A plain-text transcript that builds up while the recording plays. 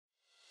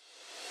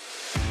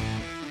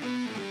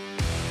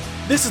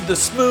This is the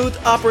Smooth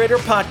Operator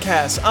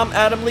Podcast. I'm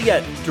Adam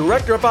Liette,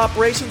 Director of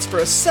Operations for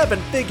a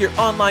 7-figure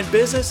online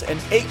business and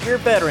 8-year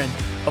veteran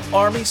of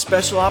Army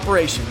Special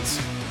Operations.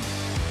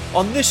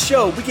 On this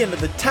show, we get into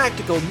the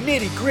tactical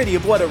nitty-gritty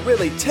of what it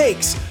really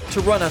takes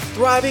to run a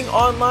thriving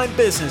online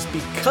business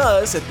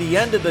because at the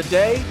end of the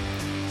day,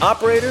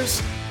 operators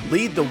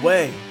lead the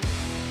way.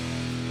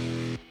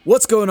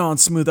 What's going on,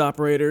 Smooth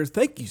Operators?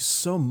 Thank you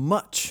so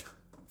much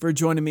for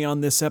joining me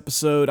on this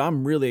episode.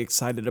 I'm really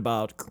excited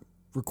about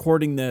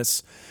recording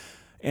this,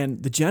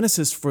 and the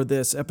genesis for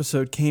this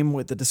episode came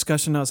with the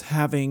discussion I was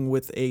having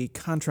with a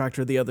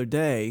contractor the other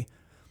day,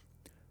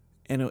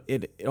 and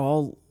it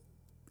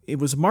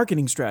was a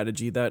marketing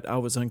strategy that I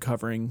was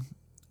uncovering,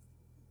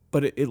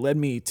 but it led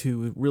me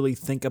to really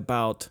think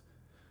about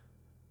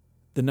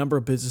the number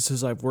of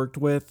businesses I've worked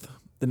with,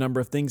 the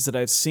number of things that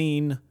I've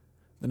seen,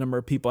 the number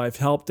of people I've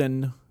helped,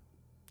 and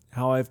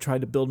how I've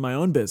tried to build my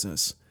own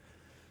business.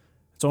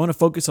 So I want to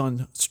focus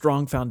on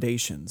strong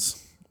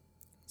foundations.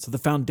 So the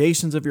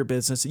foundations of your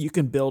business that you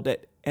can build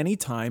at any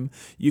time,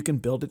 you can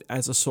build it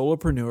as a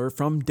solopreneur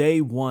from day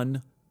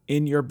one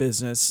in your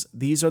business.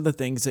 These are the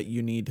things that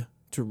you need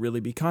to really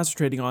be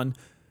concentrating on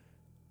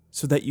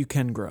so that you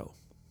can grow.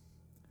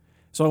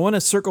 So I want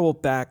to circle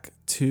back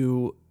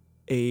to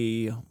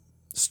a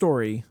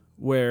story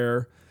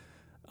where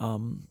a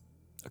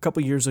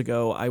couple years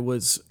ago I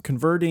was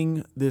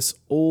converting this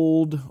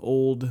old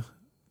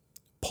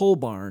pole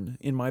barn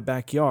in my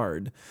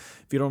backyard.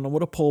 If you don't know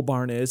what a pole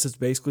barn is, it's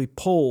basically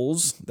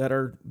poles that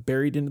are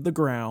buried into the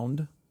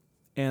ground,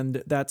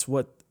 and that's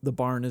what the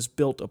barn is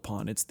built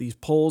upon. It's these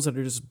poles that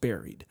are just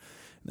buried.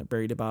 And they're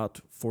buried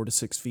about 4 to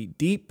 6 feet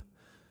deep,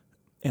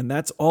 and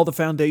that's all the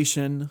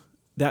foundation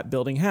that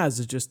building has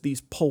is just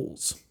these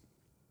poles.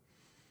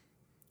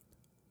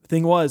 The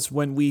thing was,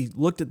 when we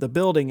looked at the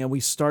building and we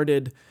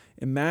started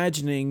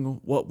imagining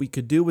what we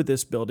could do with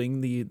this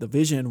building, the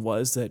vision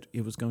was that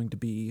it was going to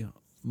be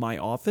my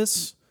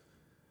office.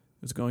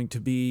 It was going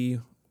to be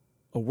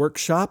a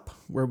workshop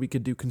where we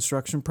could do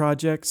construction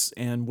projects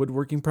and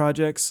woodworking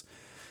projects,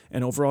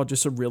 and overall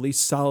just a really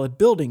solid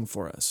building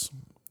for us.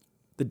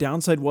 The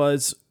downside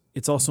was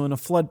it's also in a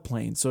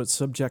floodplain, so it's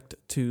subject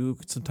to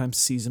sometimes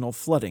seasonal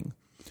flooding.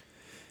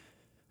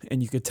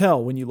 And you could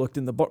tell when you looked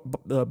in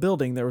the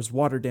building, there was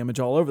water damage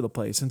all over the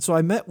place. And so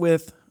I met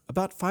with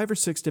about 5 or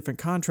 6 different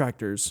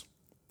contractors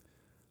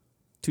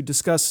to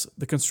discuss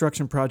the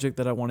construction project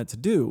that I wanted to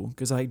do,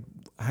 because I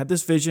had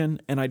this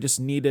vision and I just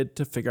needed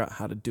to figure out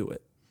how to do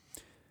it.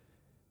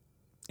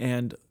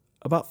 And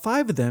about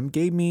 5 of them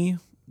gave me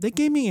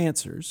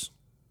answers.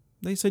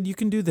 They said, you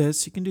can do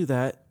this, you can do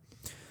that.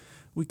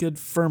 We could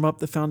firm up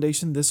the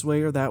foundation this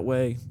way or that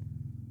way.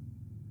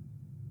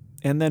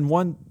 And then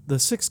the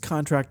 6th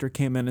contractor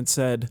came in and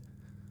said,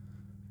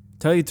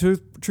 tell you the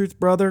truth,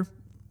 brother,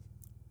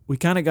 we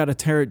kind of got to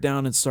tear it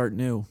down and start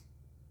new.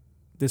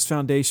 This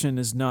foundation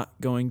is not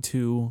going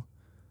to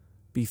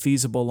be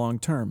feasible long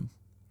term.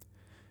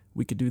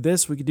 We could do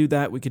this, we could do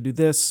that, we could do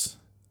this.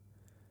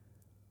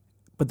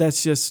 But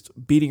that's just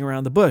beating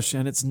around the bush,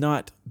 and it's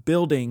not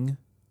building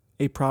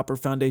a proper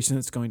foundation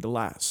that's going to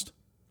last.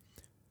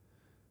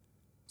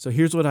 So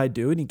here's what I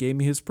do, and he gave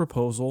me his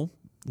proposal,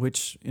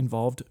 which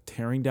involved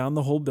tearing down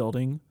the whole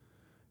building,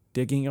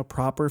 digging a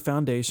proper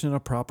foundation, a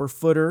proper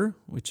footer,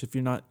 which if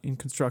you're not in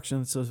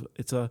construction,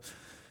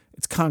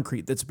 it's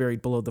concrete that's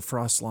buried below the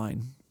frost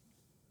line.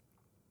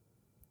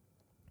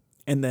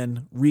 And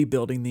then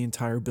rebuilding the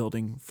entire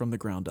building from the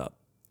ground up.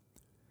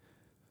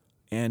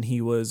 And he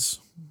was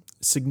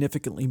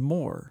significantly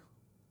more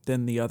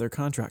than the other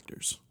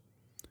contractors.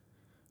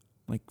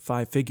 Like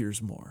 5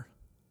 figures more.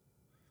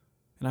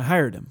 And I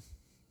hired him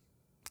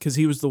because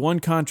he was the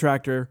one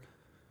contractor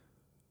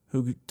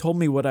who told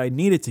me what I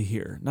needed to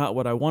hear, not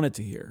what I wanted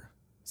to hear.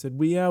 He said,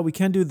 we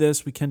can do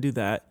this, we can do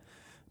that.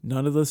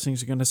 None of those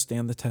things are going to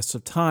stand the test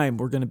of time.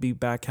 We're going to be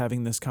back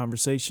having this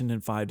conversation in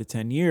 5 to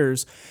 10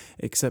 years,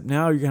 except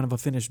now you're going to have a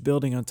finished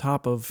building on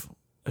top of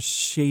a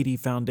shady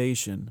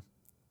foundation.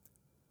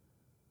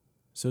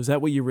 So is that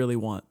what you really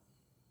want?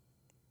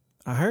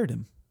 I hired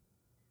him.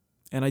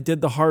 And I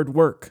did the hard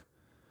work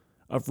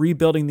of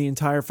rebuilding the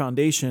entire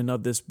foundation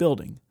of this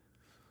building.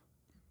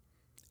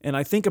 And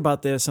I think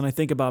about this and I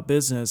think about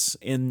business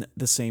in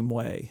the same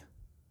way.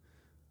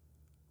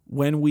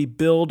 When we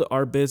build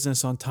our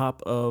business on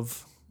top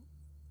of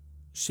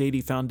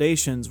shady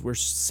foundations, we're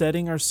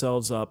setting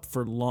ourselves up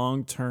for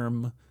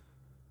long-term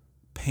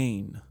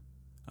pain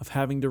of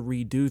having to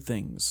redo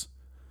things,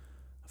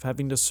 of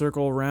having to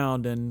circle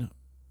around and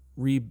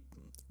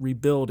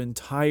rebuild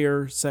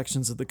entire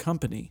sections of the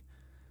company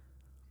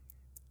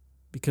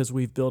because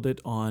we've built it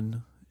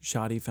on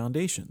shoddy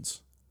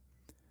foundations.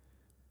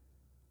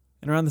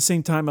 And around the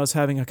same time, I was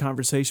having a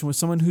conversation with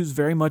someone who's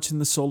very much in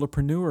the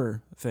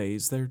solopreneur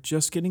phase. They're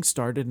just getting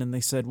started, and they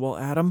said, well,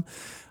 Adam,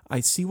 I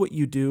see what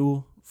you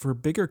do for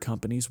bigger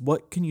companies.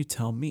 What can you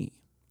tell me?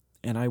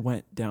 And I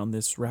went down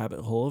this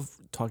rabbit hole of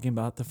talking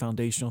about the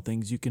foundational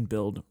things you can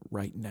build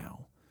right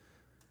now.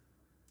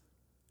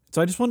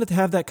 So I just wanted to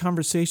have that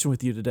conversation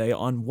with you today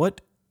on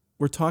what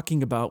we're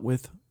talking about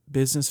with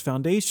business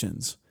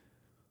foundations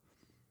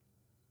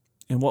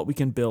and what we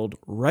can build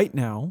right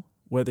now,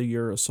 whether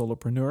you're a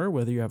solopreneur,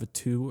 whether you have a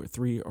 2 or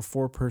 3 or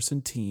 4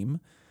 person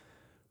team.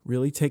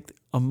 Really take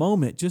a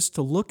moment just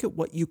to look at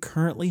what you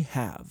currently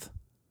have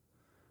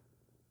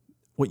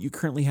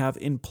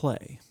in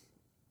play,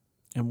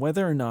 and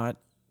whether or not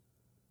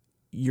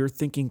you're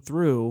thinking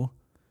through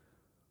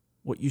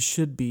what you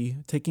should be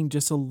taking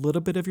just a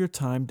little bit of your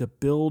time to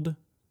build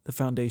the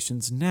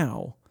foundations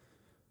now,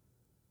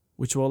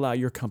 which will allow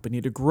your company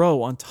to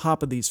grow on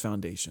top of these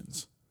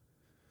foundations.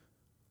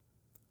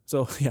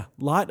 So yeah,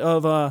 a lot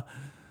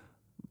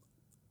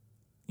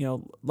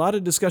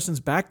of discussions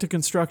back to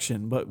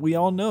construction, but we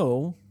all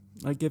know,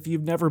 like if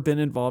you've never been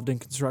involved in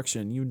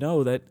construction, you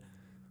know that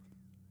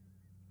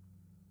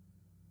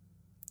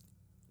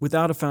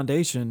without a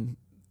foundation,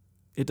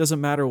 it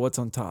doesn't matter what's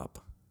on top.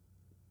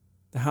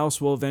 The house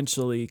will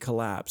eventually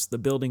collapse. The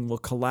building will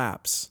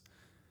collapse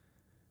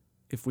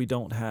if we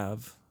don't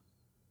have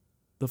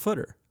the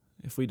footer,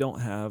 if we don't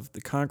have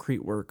the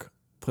concrete work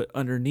put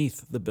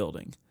underneath the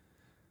building.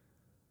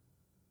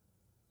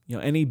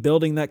 Any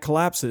building that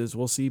collapses,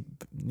 we'll see,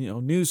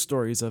 news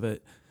stories of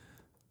it.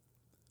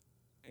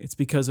 It's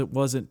because it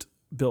wasn't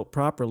built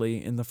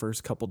properly in the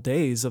first couple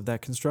days of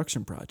that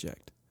construction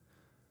project.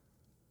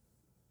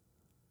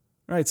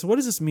 All right, so what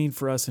does this mean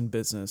for us in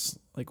business?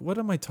 Like, what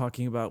am I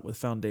talking about with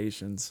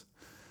foundations?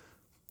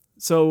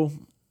 So,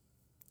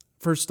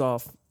 first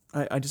off,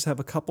 I just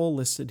have a couple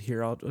listed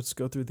here. Let's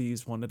go through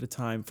these one at a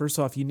time. First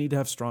off, you need to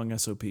have strong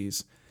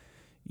SOPs.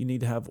 You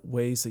need to have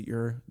ways that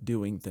you're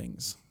doing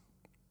things.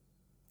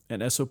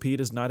 An SOP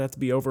does not have to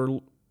be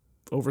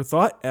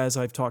overthought, as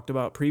I've talked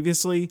about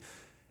previously.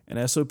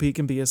 An SOP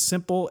can be as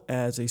simple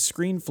as a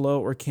ScreenFlow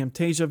or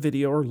Camtasia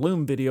video, or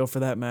Loom video for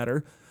that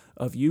matter,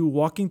 of you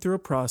walking through a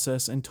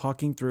process and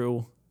talking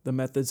through the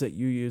methods that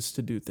you use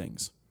to do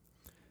things.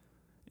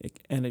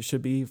 And it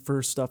should be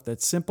for stuff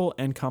that's simple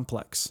and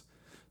complex.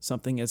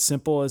 Something as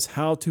simple as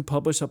how to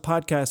publish a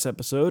podcast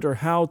episode, or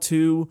how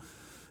to,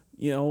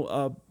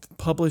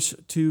 publish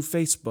to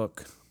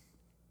Facebook,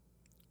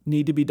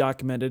 need to be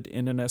documented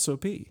in an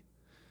SOP.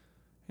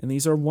 And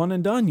these are one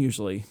and done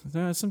usually.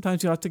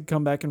 Sometimes you have to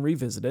come back and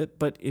revisit it,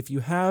 but if you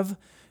have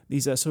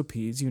these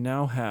SOPs, you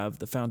now have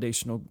the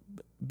foundational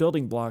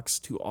building blocks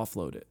to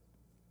offload it.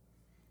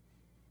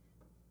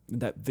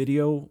 That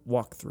video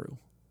walkthrough.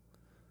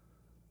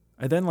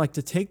 I then like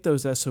to take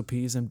those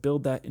SOPs and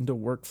build that into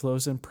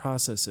workflows and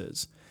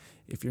processes.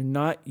 If you're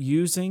not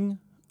using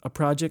a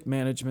project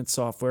management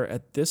software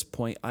at this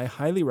point, I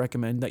highly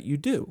recommend that you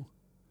do.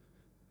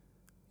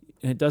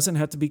 And it doesn't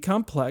have to be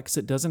complex.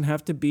 It doesn't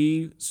have to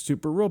be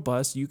super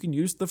robust. You can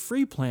use the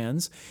free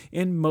plans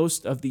in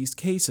most of these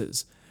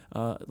cases.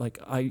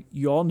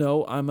 You all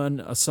know I'm an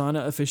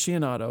Asana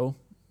aficionado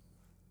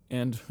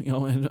and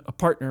a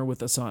partner with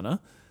Asana.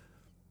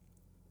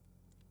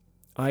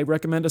 I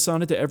recommend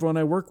Asana to everyone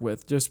I work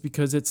with just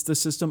because it's the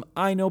system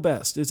I know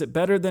best. Is it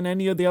better than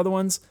any of the other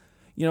ones?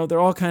 They're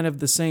all kind of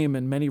the same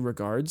in many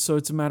regards, so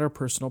it's a matter of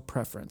personal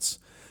preference.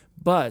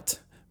 But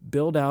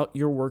build out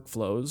your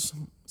workflows.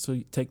 So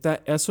you take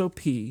that SOP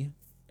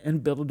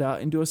and build it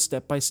out into a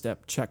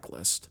step-by-step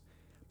checklist.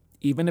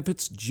 Even if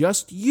it's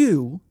just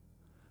you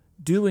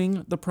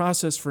doing the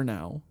process for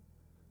now,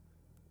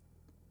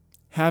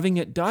 having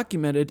it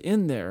documented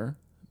in there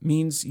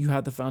means you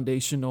have the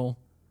foundational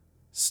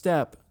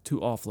step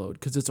to offload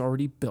because it's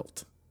already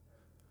built.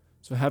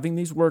 So having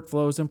these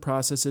workflows and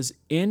processes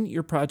in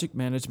your project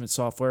management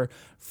software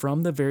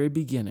from the very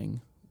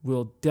beginning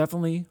will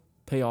definitely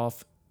pay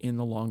off in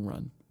the long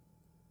run.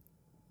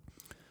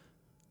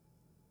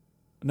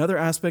 Another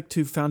aspect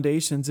to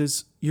foundations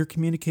is your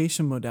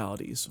communication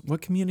modalities.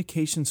 What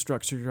communication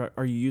structure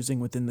are you using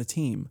within the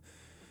team?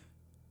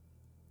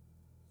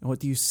 And what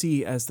do you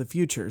see as the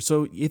future?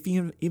 So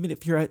even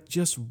if you're at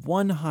just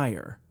one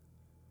hire,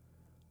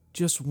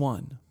 just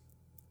one,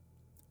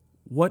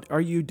 what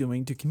are you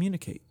doing to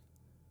communicate?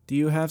 Do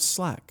you have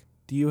Slack?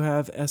 Do you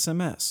have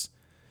SMS?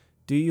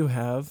 Do you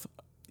have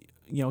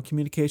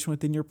communication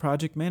within your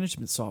project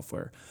management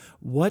software?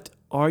 What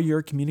are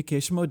your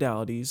communication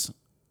modalities?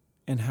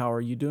 And how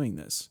are you doing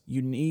this?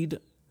 You need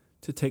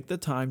to take the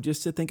time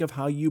just to think of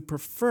how you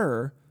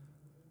prefer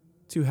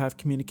to have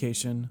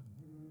communication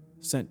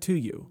sent to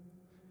you.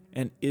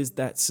 And is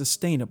that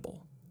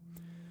sustainable?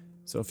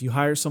 So if you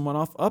hire someone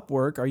off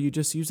Upwork, are you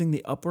just using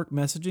the Upwork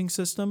messaging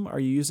system? Are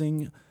you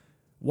using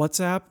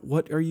WhatsApp?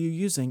 What are you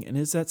using? And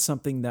is that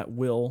something that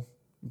will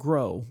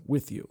grow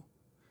with you?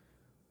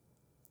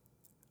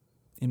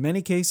 In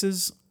many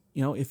cases,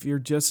 if you're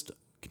just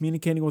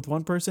communicating with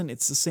one person,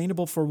 it's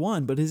sustainable for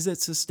one, but is it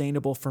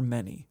sustainable for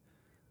many?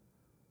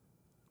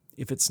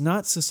 If it's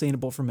not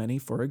sustainable for many,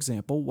 for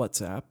example,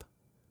 WhatsApp,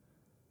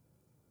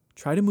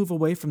 try to move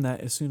away from that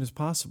as soon as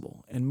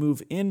possible and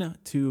move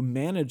into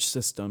managed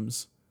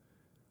systems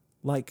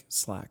like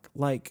Slack,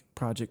 like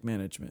project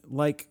management,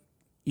 like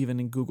even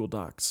in Google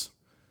Docs.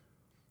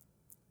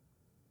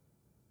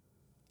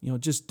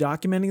 Just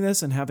documenting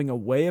this and having a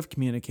way of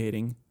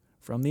communicating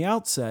from the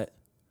outset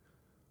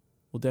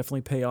will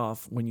definitely pay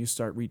off when you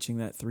start reaching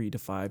that 3 to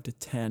 5 to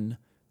 10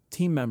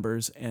 team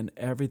members and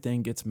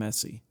everything gets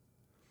messy.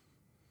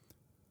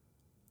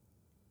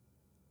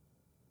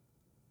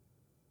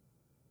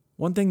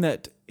 One thing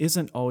that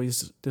isn't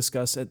always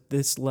discussed at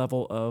this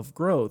level of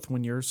growth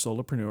when you're a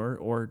solopreneur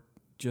or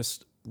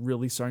just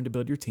really starting to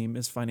build your team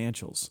is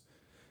financials.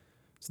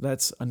 So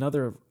that's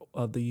another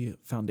of the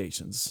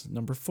foundations.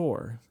 Number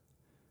 4,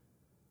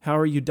 how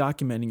are you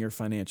documenting your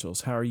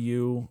financials? Are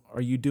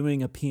you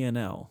doing a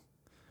P&L,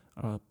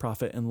 a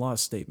profit and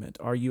loss statement?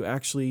 Are you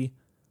actually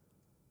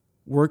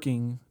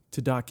working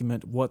to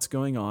document what's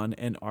going on,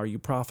 and are you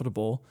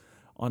profitable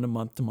on a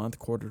month-to-month,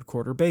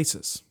 quarter-to-quarter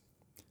basis?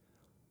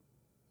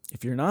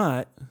 If you're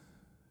not,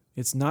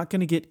 it's not going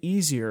to get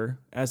easier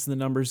as the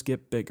numbers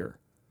get bigger.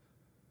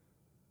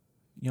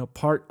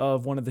 Part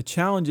of one of the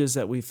challenges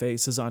that we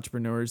face as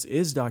entrepreneurs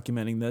is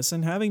documenting this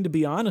and having to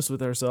be honest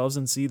with ourselves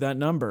and see that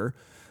number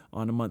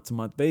on a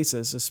month-to-month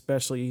basis,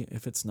 especially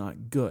if it's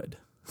not good.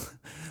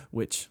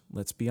 Which,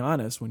 let's be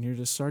honest, when you're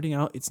just starting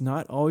out, it's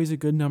not always a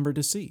good number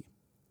to see.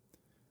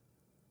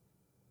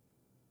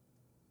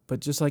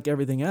 But just like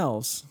everything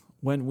else,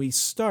 when we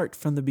start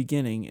from the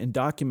beginning and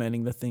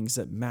documenting the things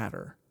that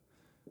matter,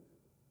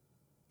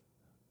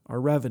 our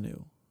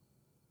revenue,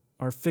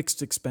 our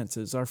fixed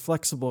expenses, our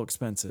flexible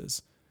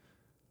expenses,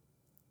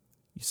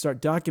 you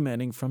start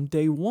documenting from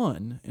day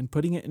one and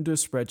putting it into a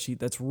spreadsheet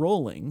that's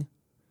rolling.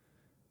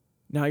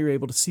 Now you're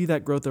able to see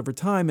that growth over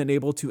time and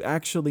able to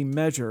actually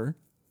measure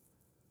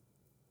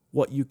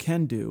what you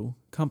can do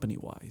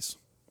company-wise.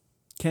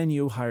 Can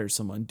you hire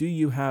someone? Do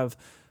you have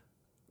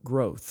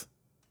growth?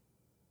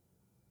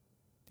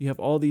 Do you have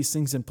all these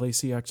things in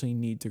place you actually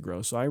need to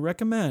grow? So I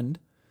recommend,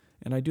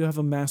 and I do have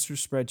a master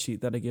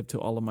spreadsheet that I give to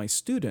all of my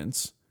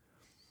students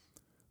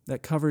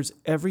that covers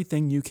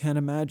everything you can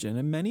imagine.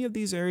 And many of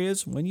these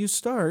areas, when you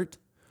start,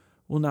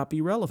 will not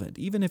be relevant.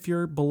 Even if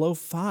you're below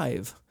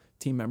 5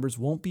 team members,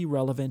 won't be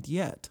relevant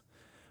yet.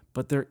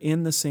 But they're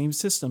in the same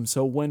system.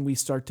 So when we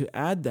start to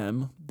add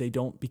them, they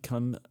don't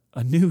become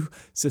a new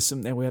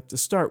system that we have to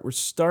start. We're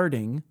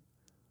starting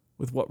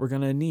with what we're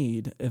going to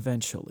need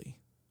eventually.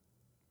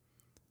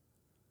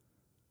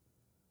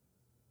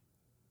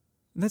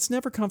 And that's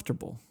never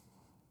comfortable.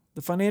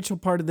 The financial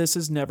part of this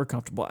is never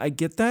comfortable. I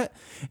get that.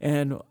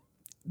 And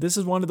this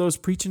is one of those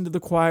preaching to the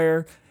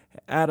choir.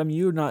 Adam,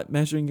 you're not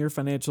measuring your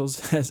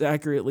financials as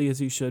accurately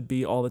as you should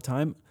be all the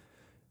time.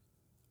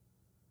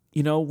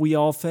 We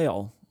all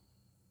fail.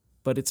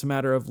 But it's a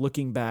matter of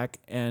looking back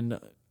and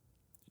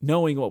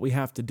knowing what we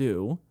have to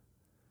do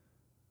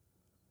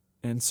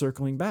and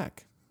circling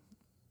back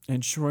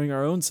and shoring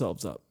our own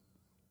selves up.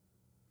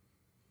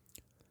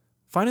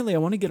 Finally, I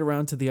want to get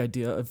around to the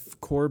idea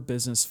of core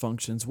business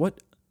functions.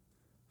 What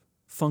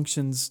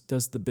functions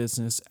does the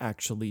business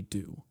actually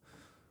do?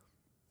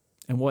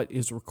 And what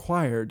is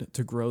required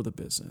to grow the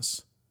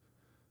business?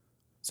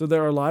 So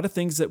there are a lot of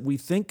things that we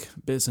think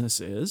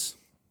business is,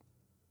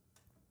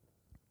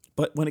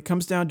 but when it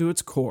comes down to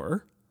its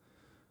core,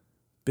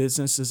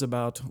 business is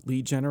about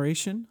lead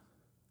generation,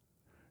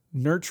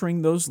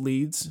 nurturing those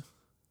leads,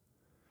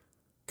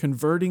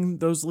 converting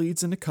those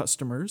leads into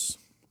customers,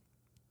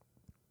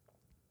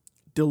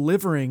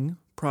 delivering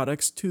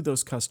products to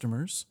those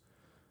customers,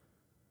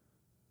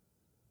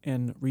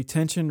 and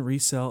retention,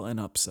 resell, and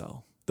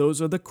upsell.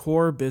 Those are the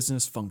core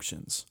business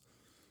functions.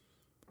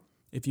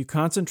 If you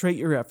concentrate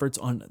your efforts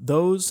on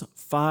those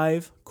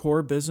 5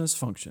 core business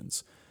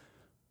functions,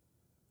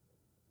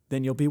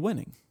 then you'll be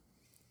winning.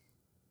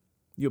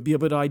 You'll be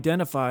able to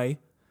identify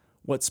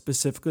what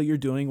specifically you're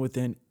doing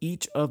within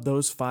each of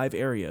those 5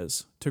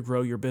 areas to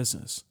grow your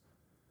business.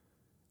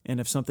 And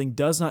if something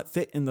does not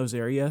fit in those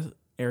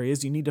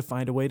areas, you need to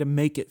find a way to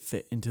make it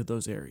fit into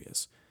those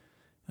areas.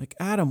 Like,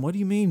 Adam, what do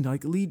you mean?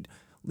 Like lead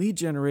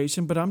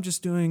generation, but I'm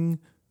just doing,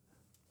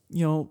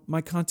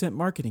 my content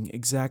marketing.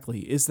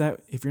 Exactly. Is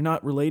that, if you're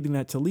not relating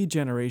that to lead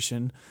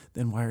generation,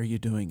 then why are you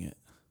doing it?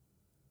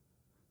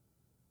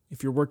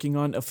 If you're working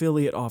on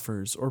affiliate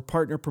offers or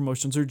partner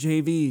promotions or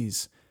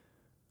JVs,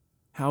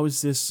 how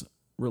is this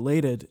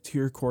related to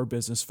your core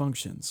business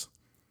functions?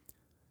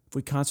 If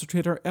we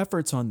concentrate our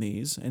efforts on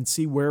these and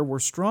see where we're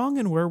strong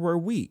and where we're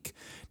weak,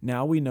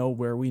 now we know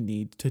where we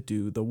need to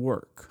do the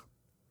work.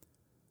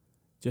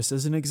 Just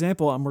as an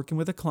example, I'm working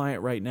with a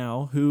client right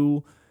now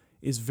who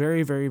is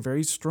very, very,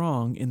 very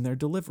strong in their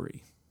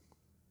delivery.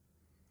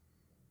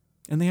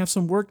 And they have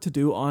some work to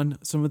do on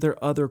some of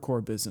their other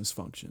core business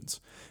functions,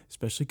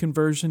 especially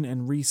conversion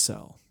and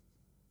resell.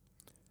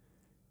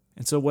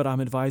 And so what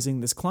I'm advising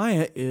this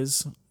client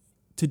is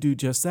to do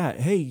just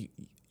that. Hey,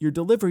 your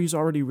delivery is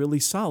already really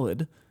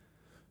solid.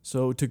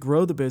 So to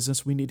grow the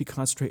business, we need to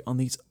concentrate on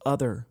these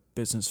other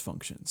business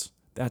functions.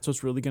 That's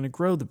what's really going to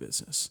grow the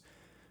business.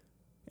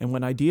 And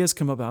when ideas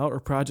come about or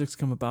projects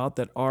come about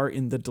that are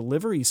in the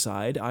delivery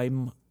side,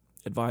 I'm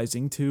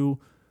advising to,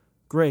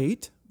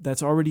 great,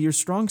 that's already your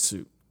strong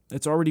suit.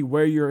 That's already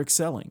where you're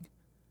excelling.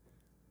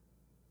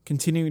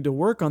 Continuing to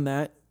work on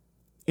that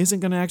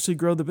isn't going to actually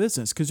grow the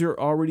business because you're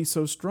already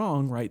so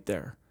strong right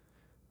there.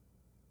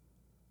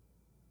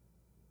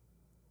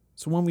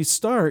 So when we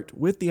start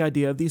with the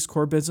idea of these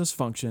core business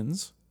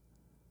functions,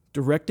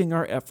 directing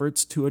our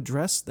efforts to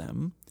address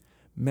them,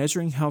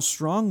 measuring how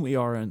strong we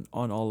are on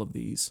all of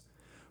these,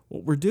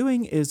 what we're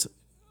doing is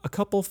a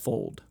couple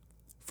fold.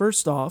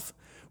 First off,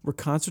 we're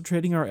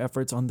concentrating our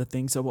efforts on the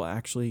things that will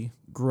actually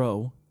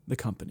grow the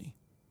company.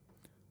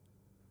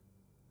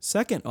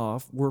 Second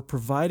off, we're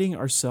providing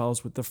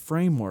ourselves with the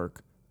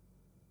framework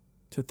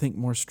to think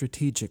more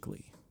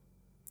strategically.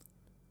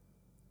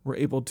 We're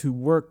able to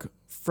work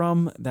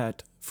from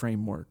that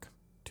framework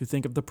to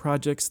think of the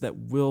projects that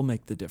will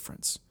make the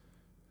difference,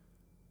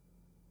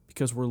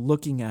 because we're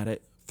looking at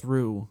it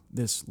through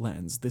this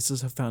lens. This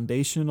is a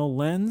foundational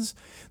lens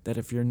that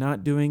if you're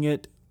not doing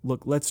it,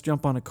 look, let's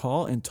jump on a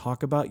call and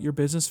talk about your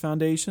business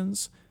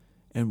foundations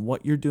and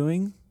what you're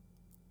doing,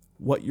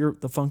 what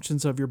the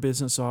functions of your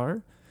business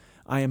are.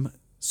 I am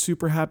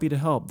super happy to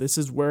help. This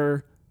is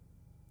where,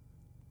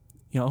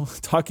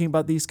 talking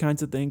about these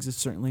kinds of things is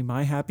certainly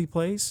my happy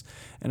place,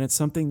 and it's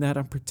something that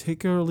I'm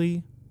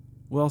particularly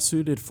well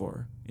suited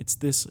for. It's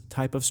this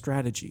type of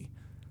strategy,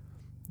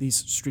 these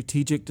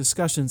strategic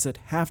discussions that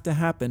have to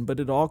happen, but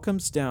it all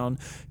comes down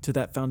to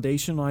that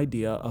foundational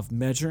idea of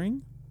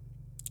measuring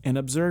and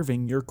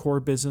observing your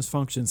core business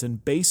functions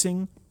and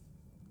basing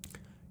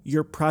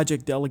your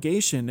project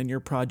delegation and your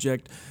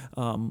project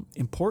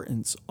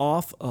importance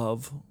off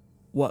of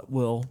what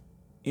will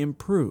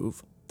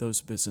improve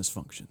those business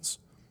functions.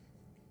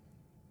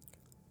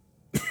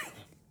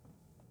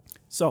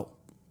 So,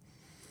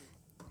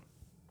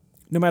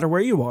 no matter where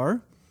you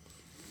are,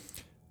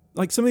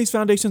 like some of these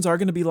foundations are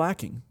going to be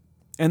lacking,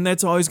 and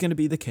that's always going to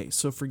be the case.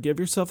 So forgive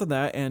yourself of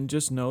that and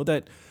just know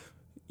that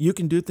you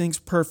can do things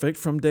perfect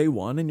from day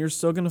one, and you're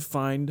still going to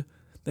find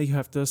that you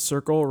have to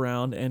circle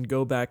around and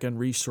go back and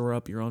reshore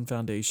up your own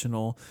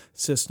foundational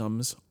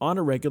systems on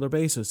a regular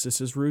basis. This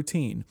is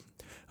routine.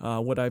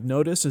 What I've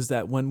noticed is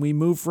that when we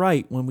move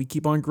right, when we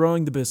keep on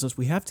growing the business,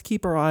 we have to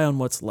keep our eye on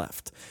what's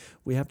left.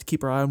 We have to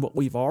keep our eye on what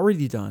we've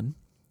already done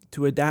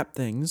to adapt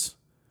things,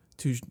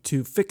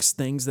 to fix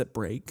things that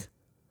break.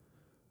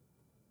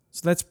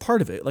 So that's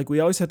part of it. Like, we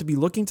always have to be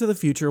looking to the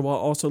future while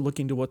also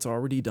looking to what's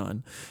already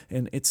done.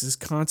 And it's this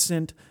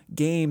constant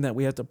game that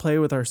we have to play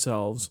with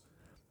ourselves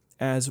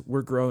as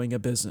we're growing a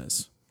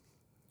business.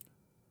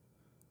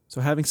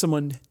 So having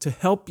someone to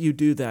help you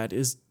do that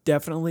is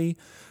definitely,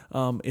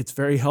 it's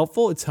very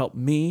helpful. It's helped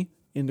me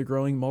into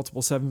growing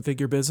multiple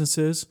 7-figure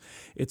businesses.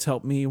 It's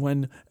helped me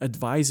when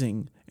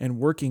advising and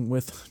working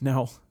with,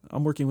 now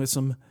I'm working with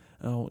some,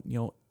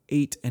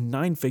 8 and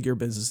 9-figure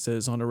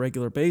businesses on a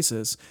regular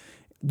basis,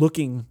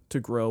 looking to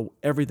grow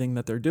everything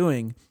that they're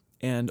doing.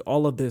 And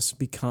all of this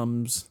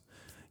becomes,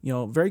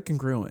 very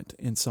congruent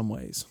in some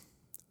ways.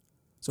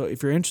 So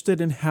if you're interested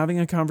in having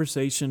a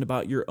conversation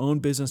about your own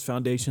business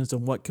foundations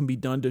and what can be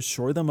done to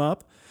shore them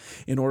up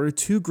in order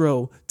to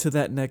grow to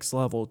that next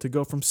level, to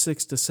go from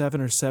 6 to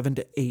 7 or 7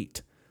 to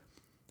 8,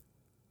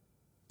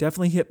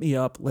 definitely hit me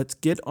up. Let's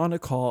get on a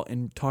call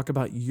and talk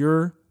about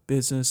your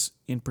business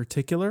in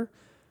particular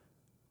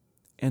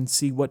and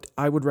see what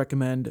I would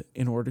recommend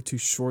in order to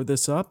shore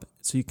this up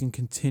so you can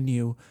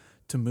continue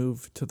to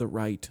move to the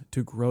right,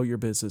 to grow your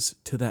business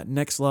to that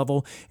next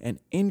level and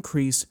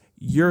increase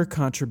your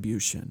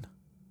contribution.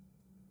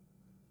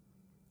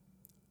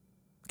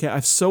 Okay,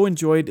 I've so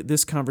enjoyed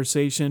this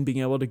conversation, being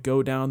able to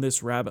go down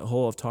this rabbit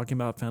hole of talking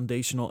about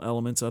foundational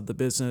elements of the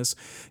business.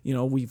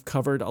 We've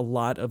covered a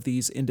lot of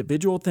these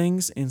individual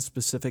things in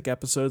specific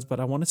episodes, but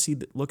I want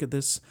to look at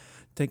this,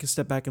 take a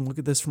step back and look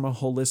at this from a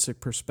holistic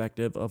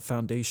perspective of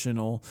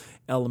foundational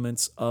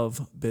elements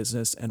of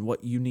business and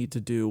what you need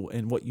to do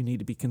and what you need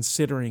to be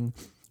considering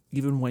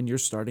even when you're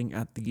starting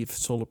at the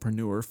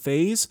solopreneur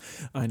phase.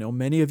 I know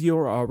many of you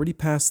are already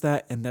past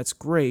that, and that's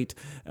great.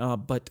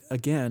 But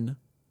again,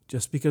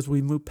 just because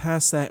we move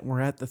past that and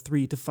we're at the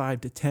 3 to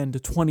 5 to 10 to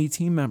 20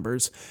 team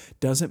members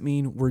doesn't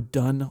mean we're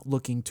done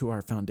looking to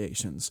our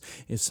foundations.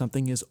 If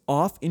something is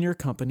off in your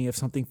company, if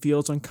something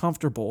feels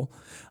uncomfortable,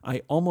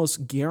 I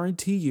almost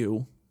guarantee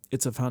you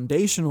it's a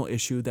foundational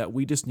issue that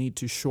we just need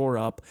to shore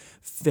up,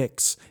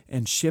 fix,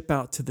 and ship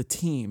out to the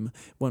team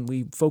when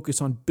we focus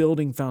on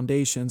building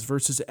foundations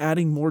versus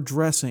adding more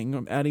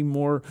dressing, adding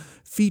more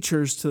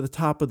features to the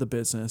top of the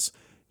business.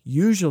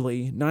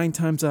 Usually, 9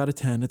 times out of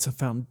 10, it's a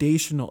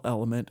foundational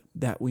element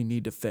that we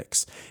need to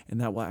fix,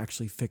 and that will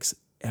actually fix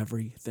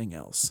everything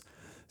else.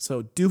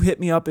 So do hit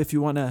me up if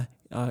you want to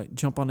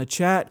jump on a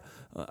chat.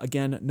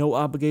 Again, no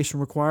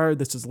obligation required.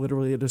 This is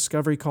literally a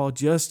discovery call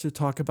just to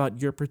talk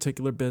about your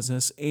particular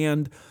business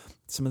and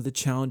some of the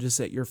challenges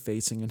that you're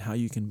facing and how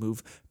you can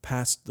move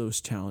past those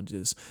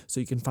challenges. So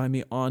you can find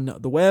me on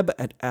the web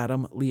at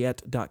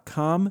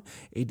adamliette.com,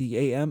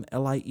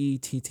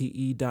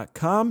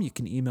 ADAMLIETTE.com. You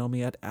can email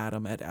me at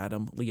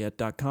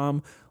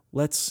adam@adamliette.com.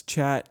 Let's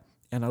chat,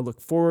 and I look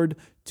forward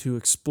to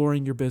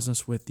exploring your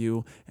business with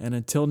you. And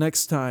until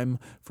next time,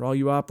 for all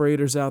you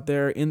operators out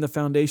there in the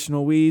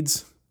foundational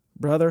weeds,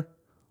 brother,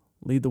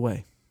 lead the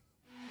way.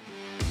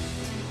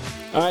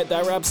 All right,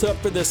 that wraps up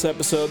for this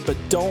episode, but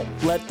don't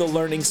let the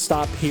learning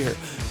stop here.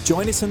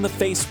 Join us in the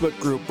Facebook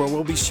group where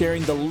we'll be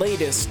sharing the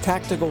latest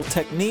tactical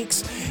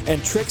techniques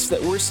and tricks that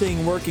we're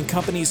seeing work in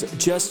companies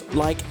just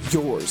like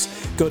yours.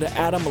 Go to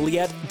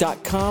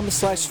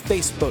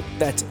adamliette.com/Facebook.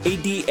 That's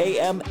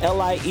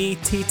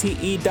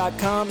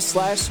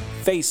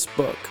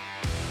ADAMLIETTE.com/Facebook.